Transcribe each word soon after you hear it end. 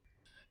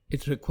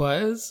It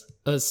requires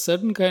a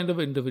certain kind of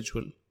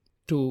individual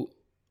to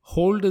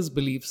hold his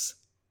beliefs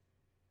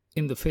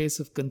in the face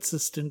of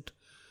consistent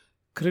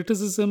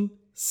criticism,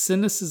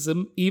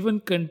 cynicism, even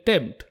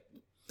contempt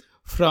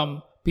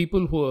from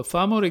people who are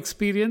far more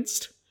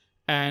experienced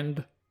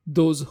and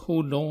those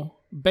who know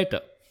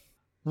better.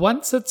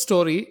 One such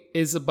story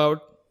is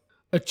about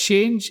a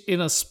change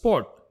in a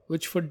sport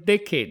which for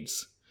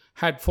decades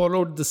had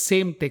followed the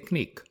same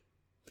technique.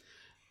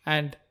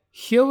 And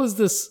here was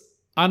this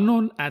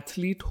unknown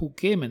athlete who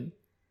came in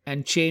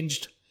and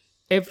changed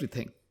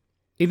everything.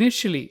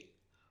 Initially,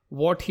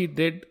 what he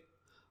did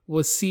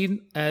was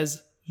seen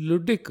as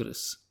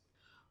ludicrous,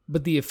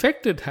 but the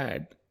effect it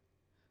had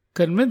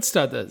convinced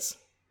others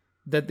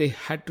that they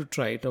had to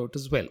try it out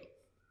as well.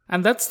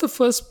 And that's the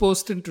first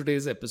post in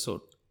today's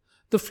episode,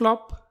 the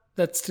flop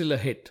that's still a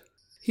hit.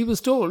 He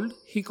was told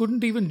he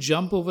couldn't even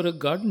jump over a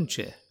garden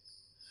chair.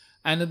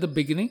 And at the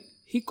beginning,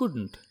 he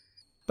couldn't.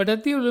 But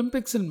at the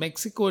Olympics in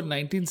Mexico in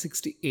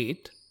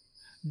 1968,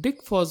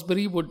 Dick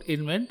Fosbury would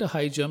invent a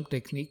high jump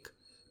technique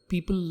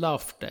people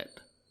laughed at.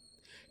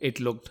 It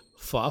looked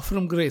far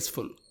from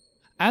graceful.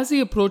 As he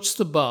approached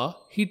the bar,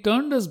 he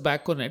turned his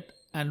back on it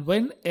and,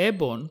 when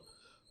airborne,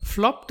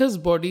 flopped his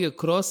body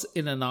across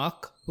in an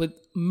arc with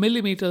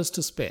millimeters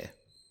to spare.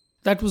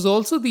 That was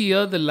also the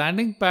year the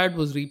landing pad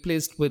was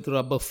replaced with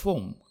rubber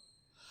foam.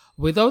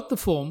 Without the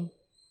foam,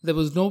 there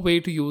was no way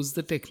to use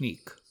the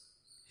technique.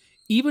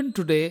 Even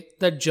today,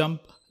 that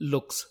jump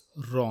looks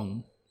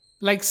wrong.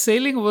 Like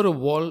sailing over a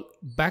wall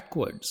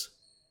backwards.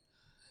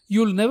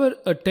 You'll never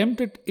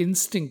attempt it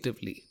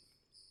instinctively.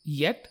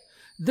 Yet,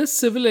 this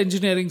civil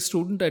engineering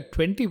student at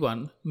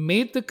 21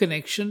 made the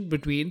connection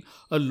between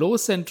a low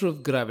center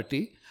of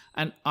gravity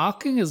and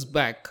arcing his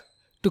back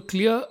to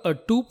clear a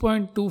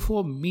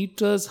 2.24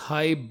 meters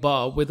high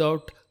bar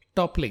without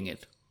toppling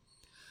it,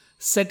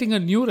 setting a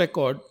new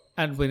record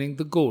and winning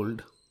the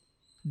gold.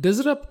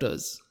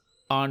 Disruptors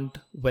aren't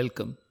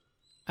welcome,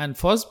 and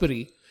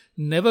Fosbury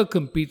never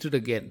competed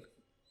again.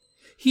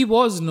 He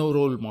was no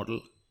role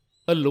model.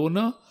 A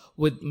loner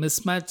with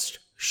mismatched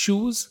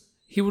shoes,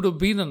 he would have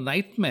been a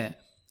nightmare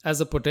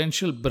as a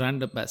potential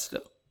brand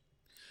ambassador.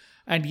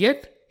 And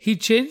yet, he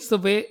changed the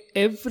way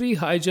every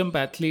high jump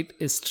athlete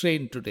is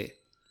trained today.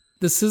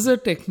 The scissor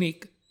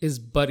technique is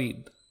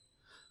buried.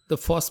 The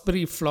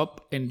Fosbury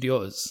flop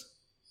endures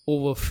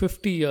over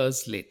 50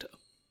 years later.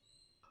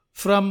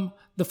 From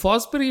the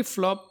Fosbury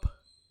flop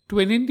to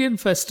an Indian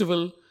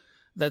festival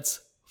that's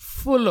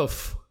full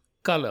of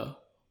color,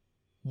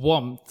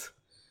 warmth,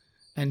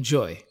 and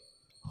joy.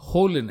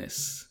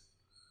 Holiness.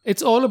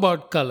 It's all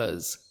about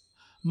colors.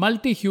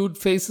 Multi-hued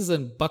faces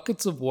and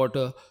buckets of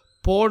water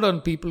poured on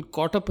people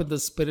caught up in the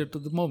spirit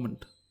of the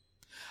moment.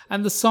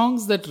 And the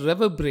songs that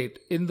reverberate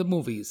in the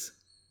movies.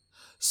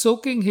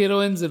 Soaking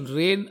heroines in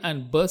rain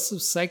and bursts of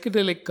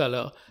psychedelic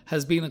color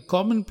has been a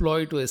common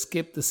ploy to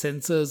escape the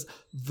censor's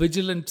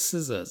vigilant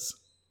scissors.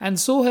 And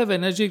so have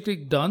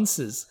energetic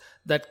dances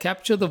that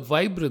capture the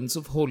vibrance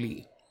of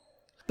Holi.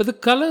 But the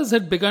colors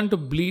had begun to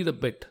bleed a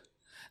bit.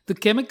 The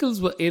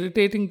chemicals were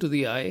irritating to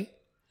the eye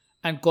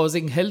and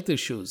causing health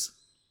issues.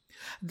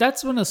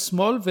 That's when a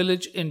small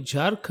village in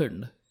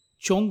Jharkhand,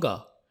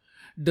 Chonga,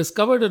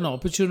 discovered an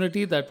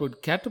opportunity that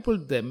would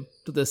catapult them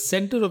to the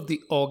center of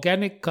the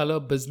organic color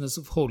business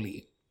of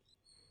Holi.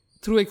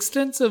 Through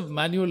extensive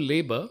manual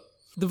labor,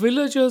 the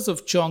villagers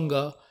of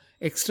Chonga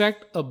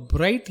extract a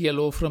bright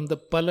yellow from the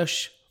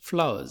palash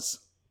flowers.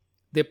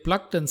 They're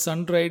plucked and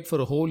sun-dried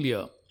for a whole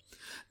year.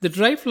 The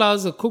dry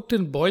flowers are cooked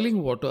in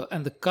boiling water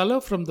and the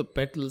color from the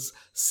petals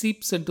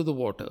seeps into the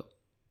water.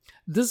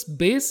 This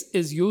base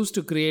is used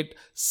to create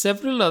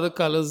several other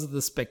colors of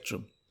the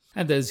spectrum.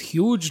 And there's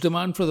huge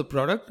demand for the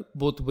product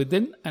both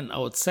within and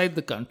outside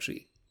the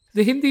country.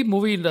 The Hindi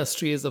movie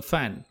industry is a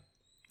fan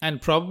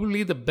and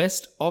probably the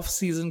best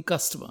off-season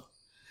customer.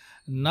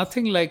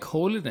 Nothing like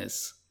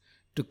holiness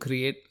to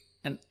create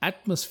an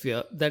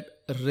atmosphere that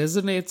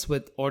resonates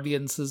with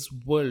audiences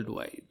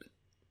worldwide.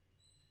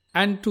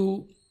 And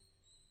to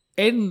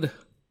end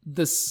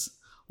this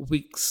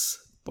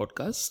week's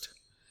podcast,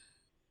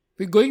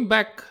 we're going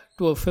back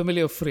to a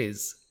familiar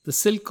phrase, the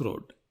Silk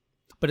Road.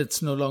 But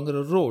it's no longer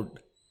a road.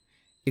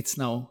 It's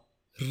now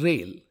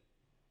rail,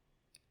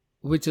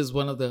 which is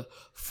one of the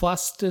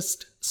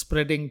fastest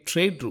spreading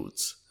trade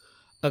routes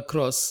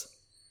across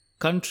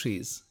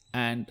countries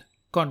and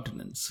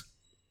continents.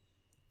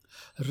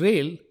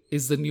 Rail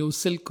is the new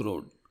Silk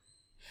Road.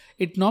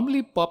 It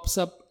normally pops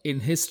up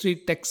in history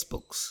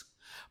textbooks,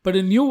 but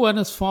a new one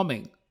is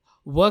forming,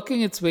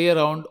 working its way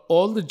around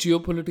all the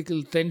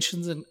geopolitical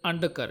tensions and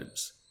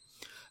undercurrents.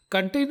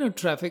 Container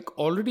traffic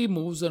already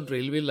moves on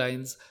railway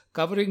lines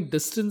covering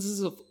distances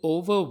of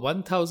over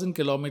 1,000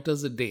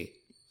 kilometers a day,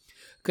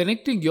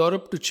 connecting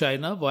Europe to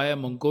China via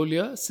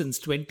Mongolia since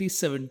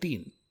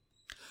 2017.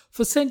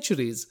 For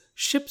centuries,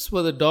 ships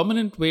were the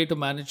dominant way to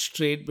manage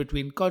trade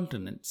between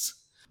continents,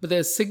 but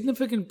there's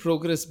significant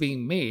progress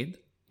being made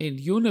in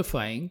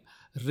unifying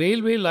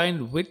railway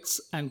line widths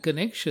and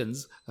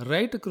connections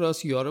right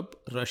across Europe,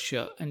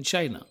 Russia, and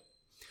China.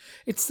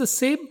 It's the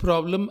same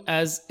problem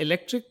as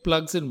electric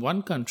plugs in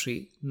one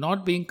country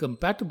not being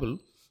compatible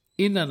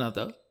in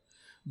another,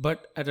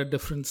 but at a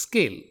different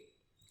scale.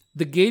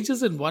 The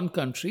gauges in one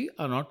country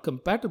are not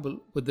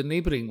compatible with the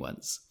neighboring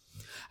ones.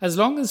 As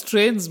long as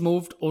trains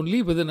moved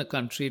only within a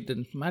country, it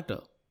didn't matter.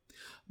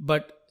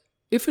 But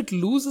if it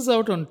loses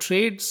out on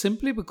trade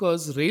simply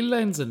because rail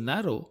lines are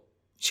narrow,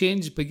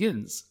 change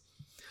begins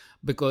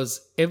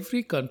because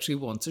every country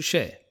wants a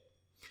share.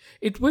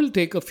 It will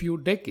take a few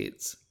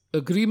decades.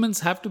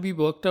 Agreements have to be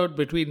worked out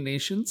between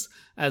nations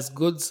as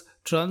goods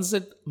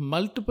transit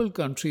multiple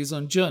countries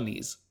on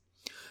journeys.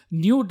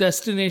 New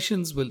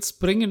destinations will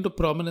spring into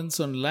prominence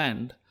on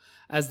land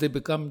as they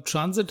become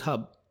transit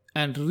hub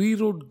and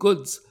reroute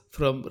goods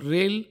from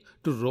rail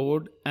to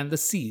road and the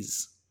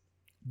seas.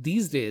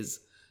 These days,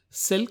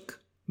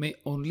 silk may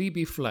only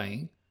be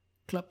flying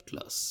club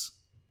class.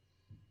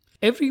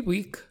 Every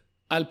week,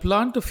 I'll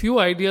plant a few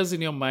ideas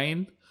in your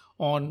mind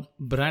on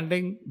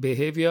branding,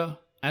 behavior,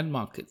 and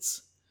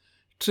markets.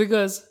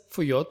 Triggers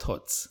for your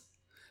thoughts.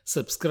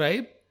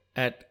 Subscribe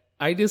at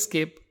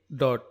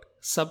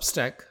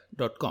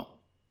ideascape.substack.com.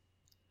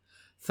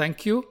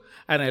 Thank you,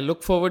 and I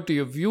look forward to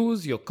your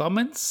views, your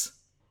comments,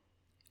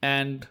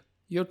 and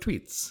your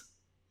tweets.